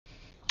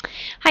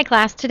Hi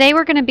class, today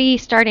we're going to be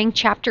starting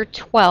chapter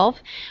 12,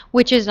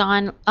 which is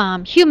on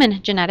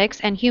human genetics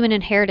and human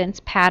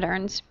inheritance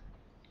patterns.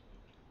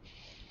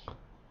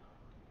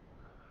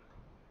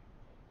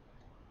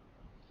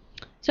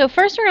 So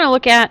first we're going to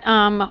look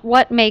at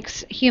what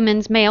makes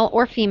humans male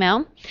or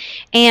female,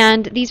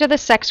 and these are the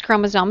sex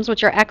chromosomes,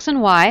 which are X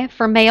and Y.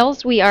 For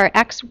males we are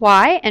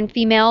XY, and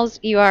females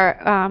we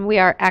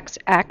are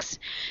XX.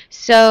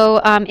 So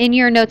in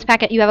your notes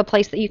packet you have a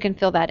place that you can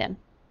fill that in.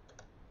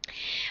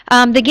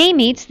 The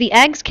gametes, the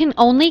eggs can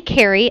only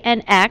carry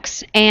an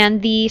X,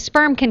 and the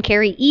sperm can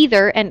carry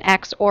either an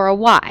X or a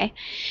Y.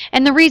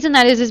 And the reason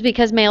that is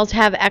because males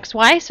have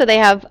XY, so they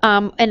have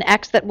an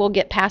X that will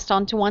get passed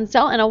on to one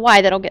cell and a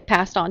Y that will get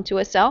passed on to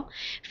a cell.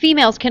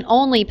 Females can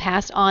only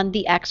pass on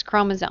the X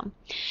chromosome.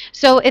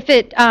 So if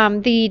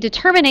the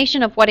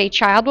determination of what a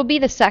child will be,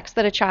 the sex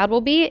that a child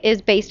will be,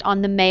 is based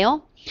on the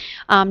male,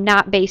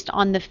 not based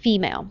on the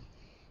female.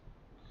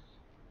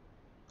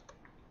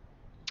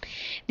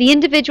 The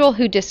individual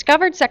who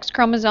discovered sex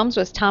chromosomes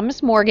was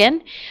Thomas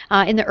Morgan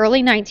in the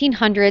early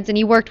 1900s, and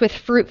he worked with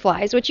fruit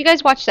flies, which you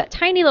guys watched that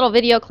tiny little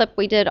video clip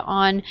we did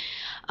on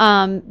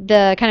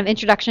the kind of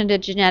introduction to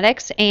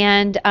genetics,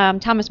 and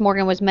Thomas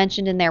Morgan was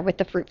mentioned in there with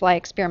the fruit fly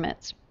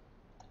experiments.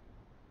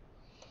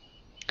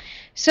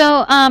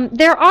 So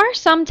there are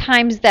some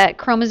times that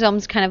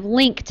chromosomes kind of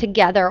link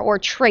together, or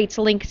traits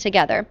link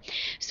together.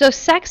 So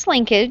sex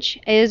linkage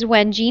is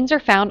when genes are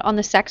found on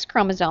the sex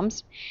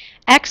chromosomes.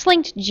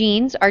 X-linked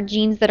genes are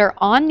genes that are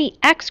on the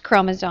X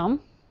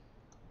chromosome,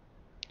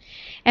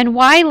 and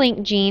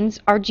Y-linked genes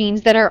are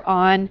genes that are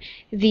on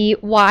the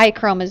Y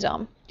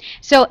chromosome.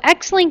 So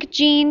X-linked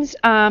genes,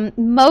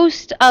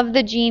 most of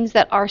the genes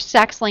that are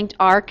sex-linked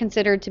are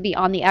considered to be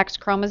on the X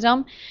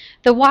chromosome.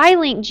 The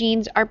Y-linked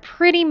genes are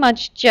pretty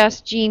much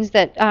just genes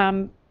that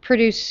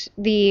produce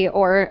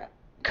or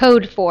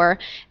code for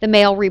the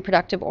male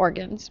reproductive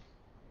organs.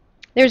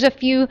 There's a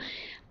few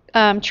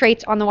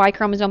traits on the Y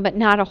chromosome, but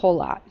not a whole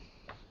lot.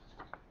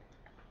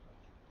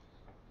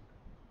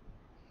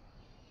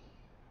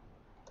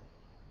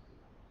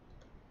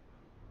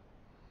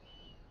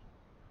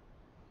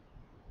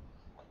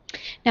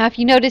 Now if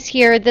you notice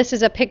here, this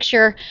is a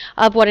picture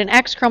of what an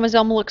X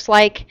chromosome looks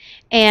like,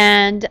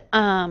 and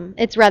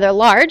it's rather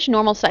large,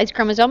 normal size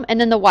chromosome, and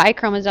then the Y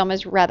chromosome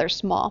is rather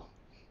small.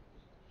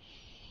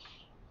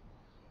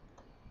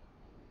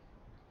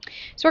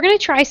 So we're going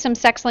to try some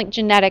sex-linked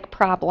genetic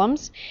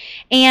problems,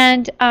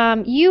 and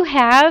you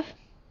have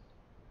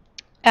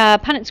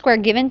Punnett Square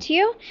given to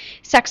you,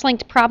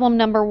 sex-linked problem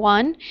number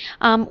 1.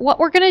 What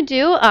we're going to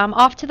do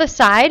off to the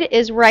side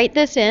is write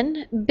this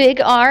in. Big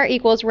R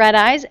equals red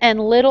eyes, and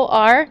little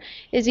r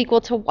is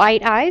equal to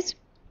white eyes.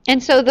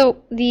 And so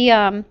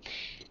the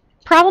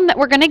problem that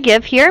we're going to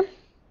give here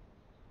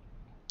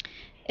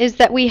is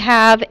that we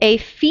have a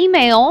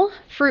female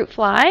fruit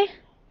fly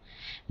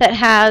that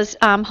has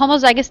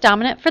homozygous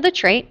dominant for the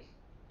trait,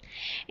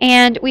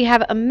 and we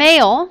have a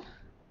male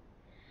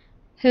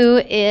who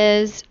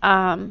is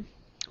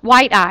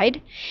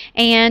white-eyed.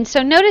 And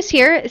so notice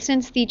here,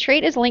 since the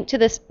trait is linked to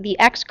the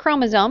X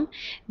chromosome,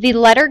 the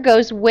letter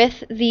goes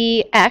with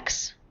the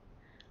X,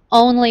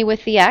 only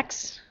with the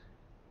X.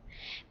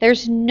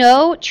 There's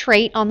no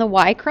trait on the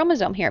Y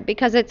chromosome here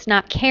because it's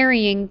not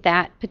carrying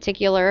that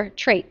particular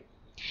trait.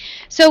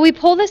 So we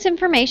pull this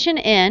information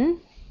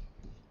in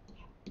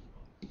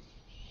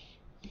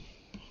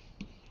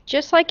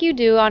just like you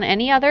do on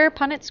any other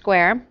Punnett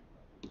Square.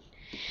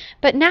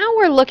 But now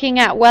we're looking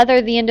at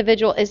whether the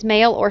individual is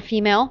male or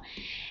female,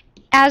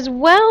 as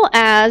well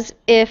as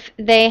if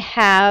they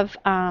have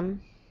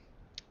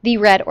the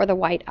red or the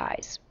white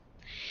eyes.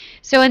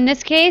 So in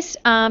this case,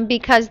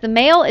 because the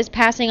male is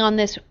passing on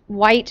this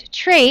white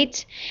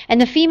trait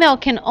and the female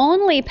can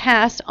only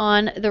pass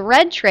on the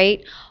red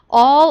trait,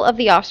 all of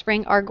the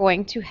offspring are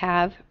going to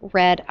have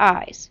red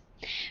eyes.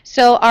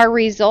 So our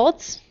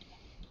results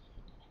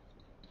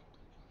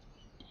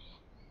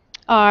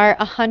are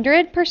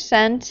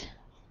 100%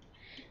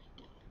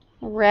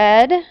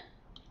 red-eyed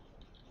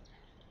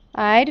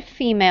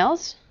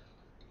females,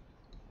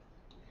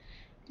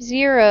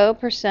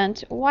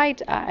 0%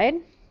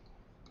 white-eyed,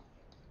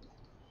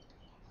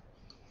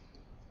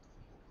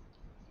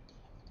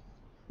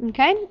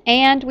 okay,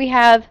 and we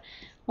have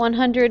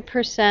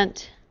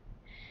 100%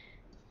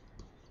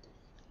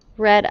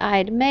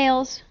 red-eyed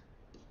males,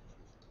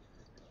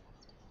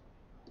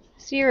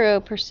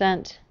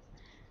 0%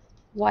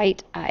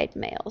 white-eyed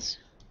males.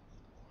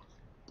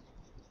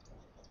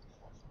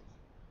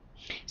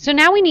 So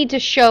now we need to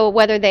show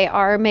whether they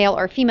are male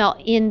or female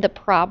in the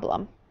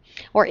problem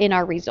or in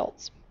our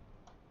results.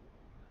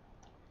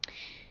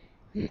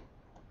 We're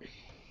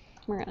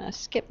going to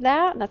skip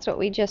that. That's what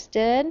we just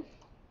did.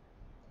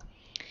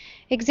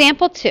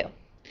 Example 2.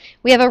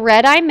 We have a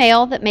red-eyed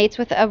male that mates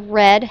with a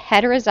red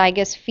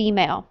heterozygous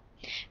female.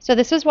 So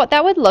this is what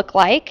that would look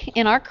like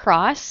in our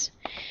cross.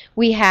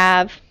 We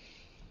have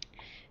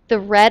the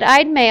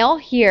red-eyed male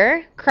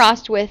here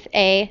crossed with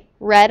a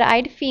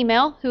red-eyed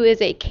female who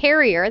is a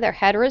carrier. They're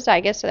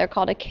heterozygous, so they're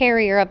called a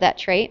carrier of that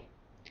trait.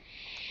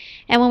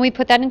 And when we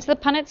put that into the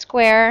Punnett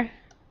Square,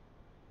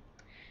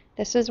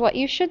 This is what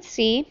you should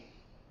see.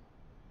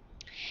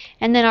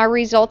 And then our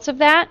results of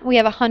that, we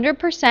have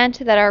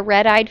 100% that are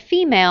red-eyed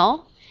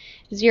female,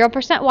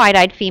 0%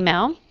 white-eyed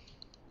female.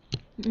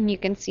 And you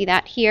can see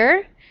that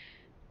here.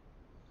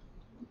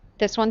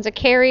 This one's a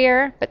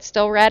carrier, but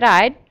still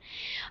red-eyed.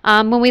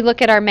 When we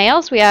look at our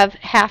males, we have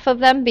half of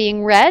them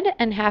being red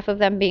and half of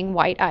them being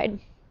white-eyed.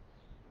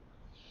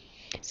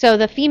 So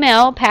the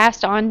female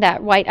passed on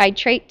that white-eyed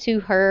trait to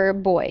her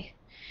boy.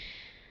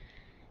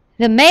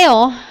 The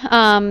male,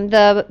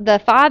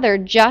 the father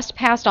just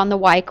passed on the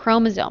Y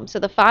chromosome. So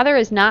the father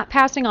is not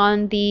passing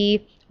on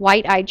the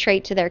white-eyed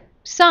trait to their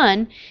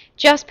son,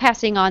 just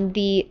passing on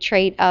the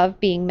trait of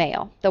being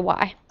male, the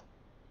Y.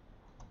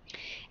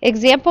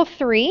 Example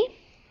 3,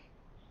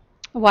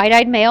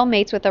 white-eyed male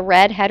mates with a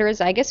red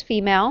heterozygous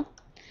female.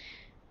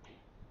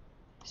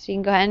 So you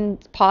can go ahead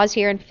and pause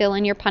here and fill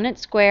in your Punnett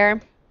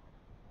Square.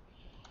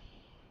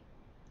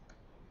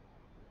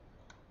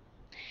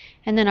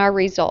 And then our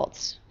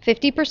results.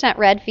 50%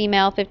 red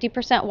female,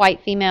 50%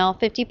 white female,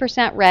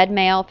 50% red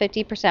male,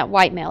 50%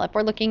 white male, if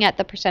we're looking at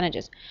the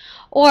percentages.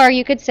 Or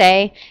you could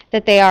say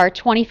that they are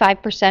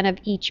 25% of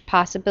each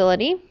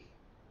possibility.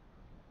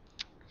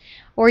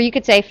 Or you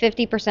could say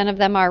 50% of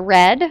them are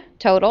red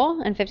total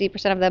and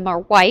 50% of them are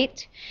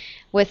white,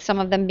 with some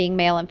of them being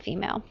male and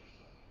female.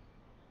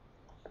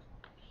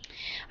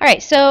 All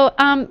right, so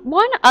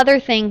one other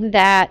thing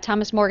that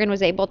Thomas Morgan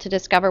was able to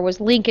discover was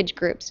linkage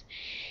groups.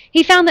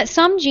 He found that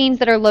some genes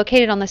that are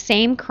located on the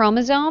same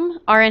chromosome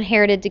are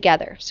inherited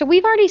together. So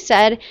we've already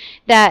said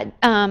that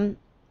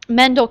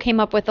Mendel came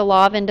up with the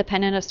law of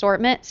independent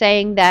assortment,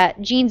 saying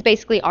that genes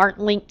basically aren't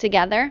linked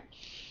together.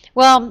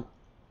 Well,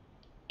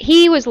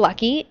 he was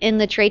lucky in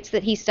the traits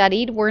that he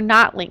studied were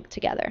not linked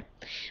together.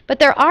 But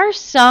there are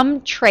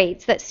some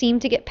traits that seem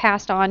to get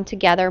passed on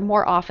together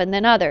more often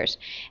than others,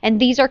 and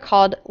these are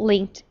called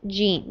linked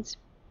genes.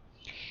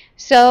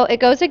 So it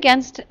goes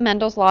against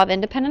Mendel's law of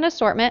independent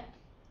assortment.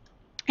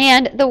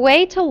 And the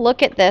way to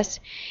look at this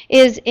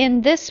is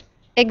in this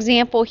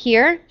example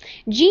here,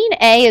 gene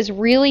A is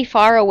really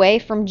far away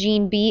from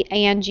gene B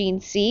and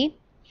gene C,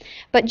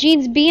 but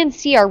genes B and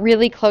C are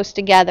really close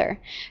together.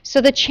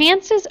 So the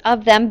chances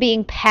of them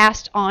being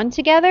passed on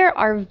together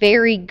are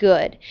very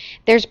good.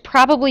 There's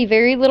probably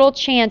very little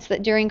chance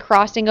that during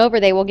crossing over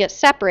they will get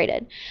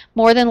separated.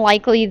 More than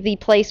likely the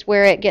place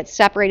where it gets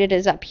separated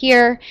is up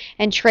here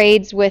and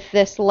trades with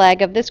this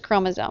leg of this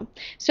chromosome.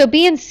 So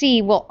B and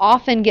C will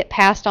often get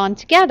passed on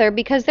together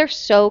because they're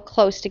so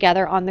close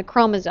together on the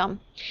chromosome.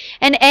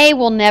 And A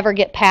will never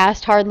get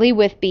passed hardly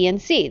with B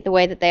and C the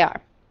way that they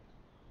are.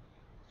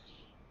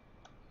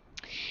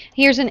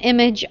 Here's an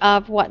image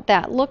of what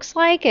that looks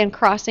like and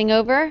crossing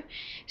over.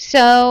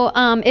 So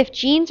if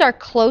genes are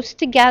close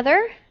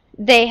together,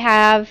 they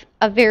have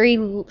a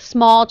very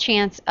small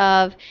chance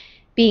of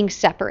being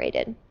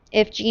separated.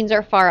 If genes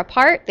are far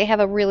apart, they have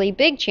a really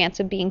big chance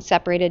of being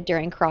separated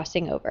during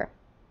crossing over.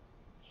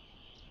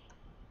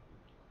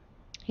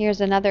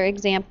 Here's another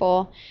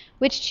example.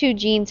 Which two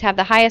genes have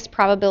the highest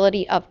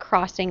probability of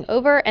crossing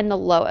over and the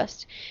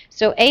lowest?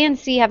 So A and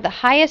C have the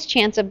highest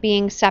chance of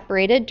being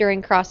separated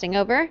during crossing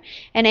over,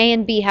 and A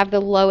and B have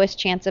the lowest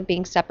chance of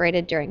being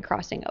separated during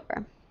crossing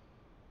over.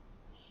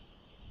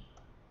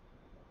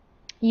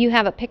 You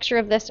have a picture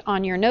of this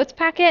on your notes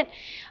packet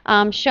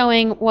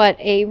showing what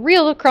a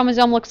real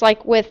chromosome looks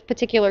like with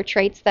particular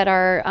traits that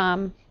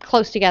are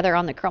close together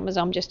on the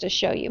chromosome, just to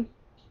show you.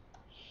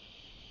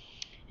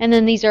 And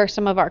then these are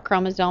some of our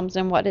chromosomes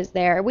and what is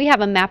there. We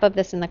have a map of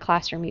this in the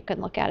classroom you can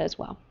look at as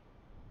well.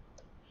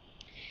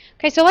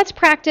 Okay, so let's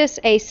practice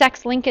a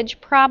sex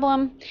linkage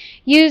problem.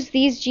 Use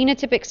these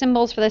genotypic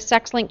symbols for the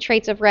sex-linked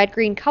traits of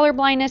red-green color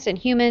blindness in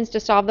humans to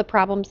solve the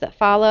problems that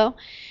follow.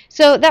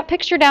 So that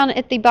picture down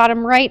at the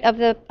bottom right of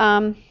the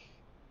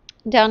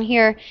down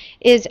here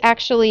is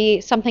actually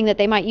something that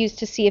they might use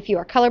to see if you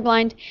are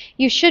colorblind.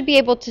 You should be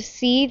able to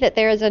see that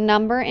there is a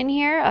number in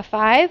here, a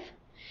 5.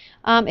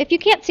 If you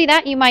can't see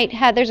that, you might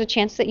have, there's a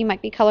chance that you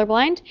might be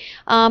colorblind,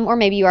 or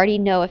maybe you already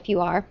know if you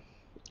are.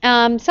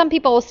 Some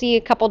people will see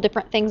a couple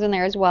different things in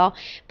there as well,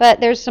 but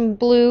there's some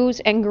blues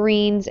and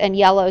greens and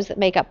yellows that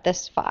make up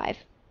this 5.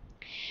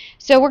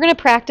 So we're going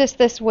to practice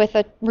this with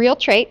a real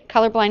trait,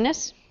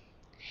 colorblindness.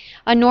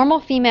 A normal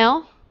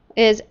female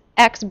is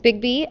X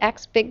big B,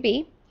 X big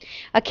B.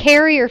 A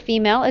carrier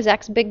female is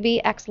X big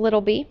B, X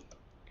little b.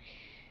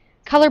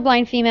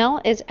 Colorblind female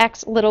is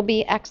X little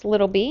b, X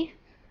little b.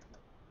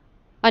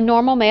 A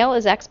normal male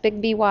is X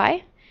big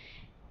BY,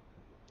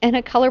 and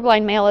a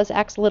colorblind male is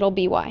X little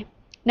by.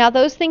 Now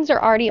those things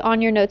are already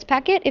on your notes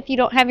packet. If you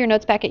don't have your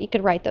notes packet, you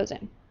could write those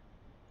in.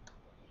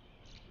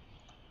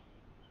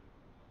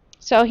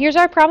 So here's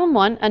our problem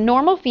 1. A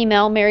normal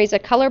female marries a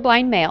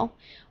colorblind male.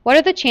 What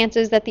are the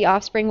chances that the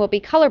offspring will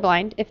be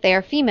colorblind if they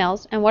are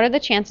females, and what are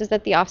the chances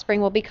that the offspring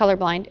will be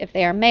colorblind if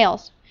they are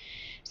males?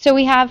 So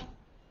we have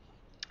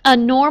a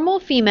normal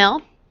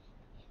female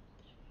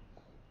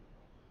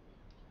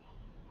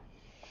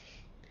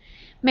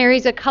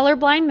marries a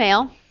colorblind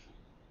male.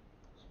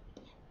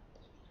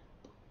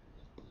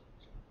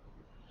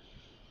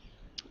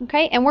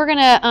 Okay, and we're going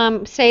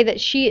to say that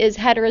she is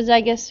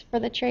heterozygous for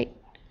the trait.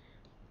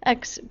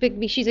 X big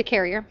B, she's a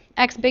carrier.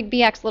 X big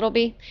B, X little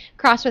b,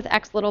 crossed with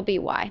X little b,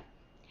 Y.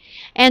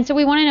 And so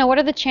we want to know, what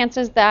are the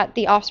chances that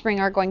the offspring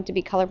are going to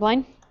be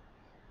colorblind?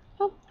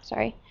 Oh,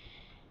 sorry.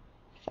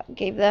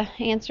 Gave the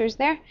answers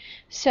there.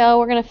 So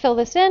we're going to fill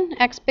this in.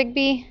 X big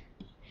B,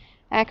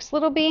 X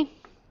little b,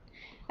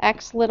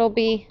 X little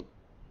b,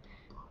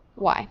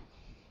 Y.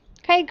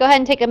 Okay, go ahead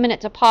and take a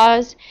minute to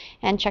pause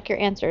and check your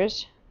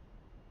answers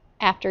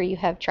after you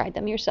have tried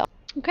them yourself.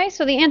 Okay,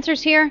 so the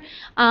answers here,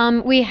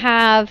 we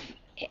have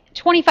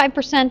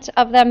 25%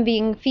 of them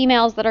being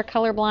females that are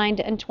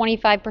colorblind and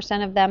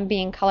 25% of them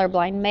being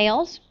colorblind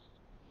males.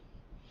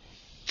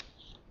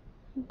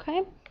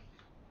 Okay.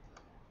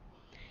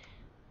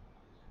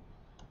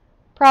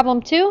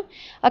 Problem 2,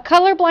 a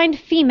colorblind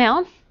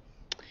female,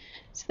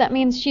 so that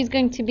means she's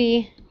going to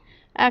be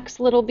X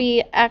little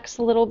b,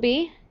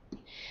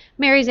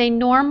 marries a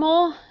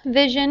normal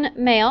vision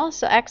male,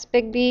 so X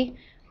big B,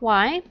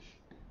 Y.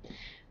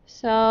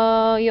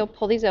 So you'll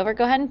pull these over.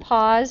 Go ahead and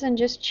pause and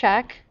just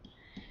check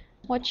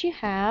what you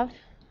have.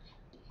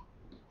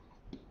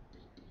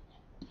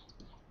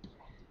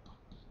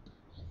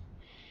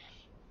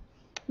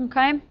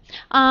 Okay,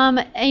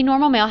 a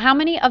normal male. How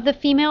many of the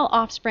female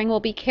offspring will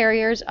be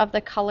carriers of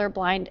the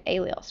colorblind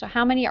allele? So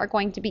how many are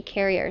going to be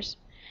carriers?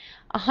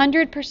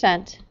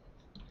 100%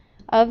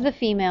 of the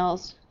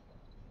females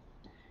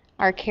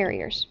are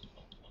carriers,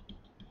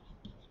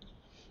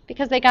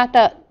 because they got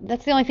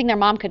that's the only thing their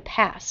mom could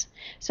pass.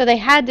 So they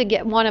had to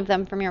get one of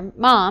them from your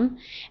mom,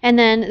 and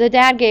then the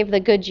dad gave the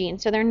good gene,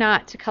 so they're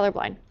not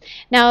colorblind.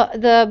 Now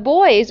the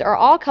boys are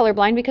all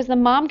colorblind because the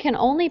mom can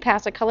only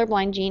pass a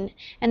colorblind gene,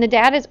 and the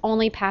dad is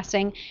only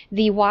passing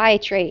the Y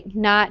trait,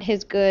 not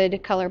his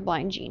good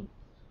colorblind gene.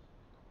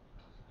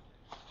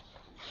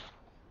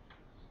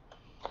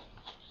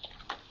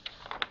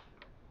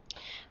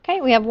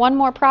 Okay, we have one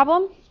more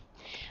problem.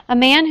 A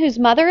man whose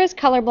mother is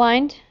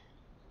colorblind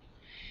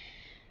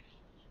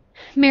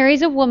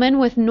marries a woman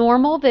with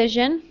normal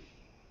vision.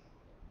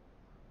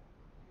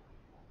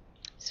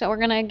 So we're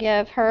going to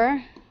give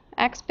her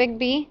X big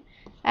B,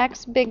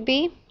 X big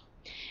B.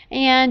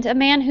 And a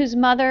man whose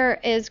mother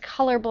is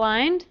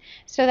colorblind,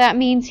 so that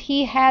means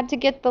he had to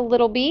get the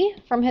little b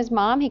from his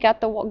mom. He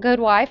got the good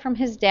Y from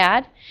his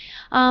dad.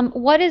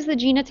 What is the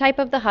genotype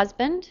of the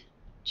husband,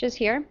 which is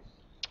here?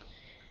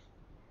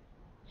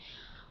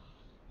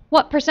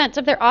 What percent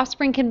of their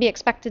offspring can be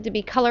expected to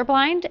be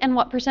colorblind, and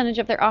what percentage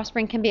of their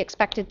offspring can be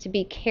expected to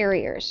be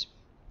carriers?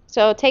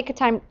 So take the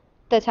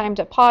time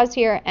to pause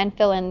here and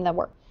fill in the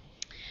work.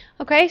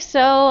 Okay,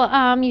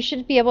 so you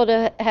should be able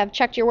to have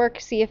checked your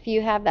work, see if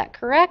you have that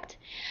correct.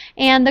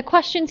 And the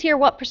questions here,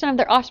 what percent of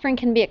their offspring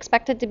can be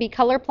expected to be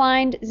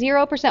colorblind?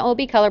 0% will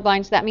be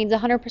colorblind, so that means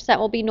 100%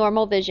 will be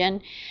normal vision.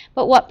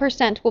 But what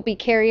percent will be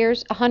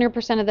carriers?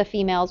 100% of the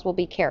females will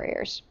be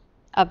carriers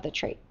of the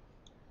trait.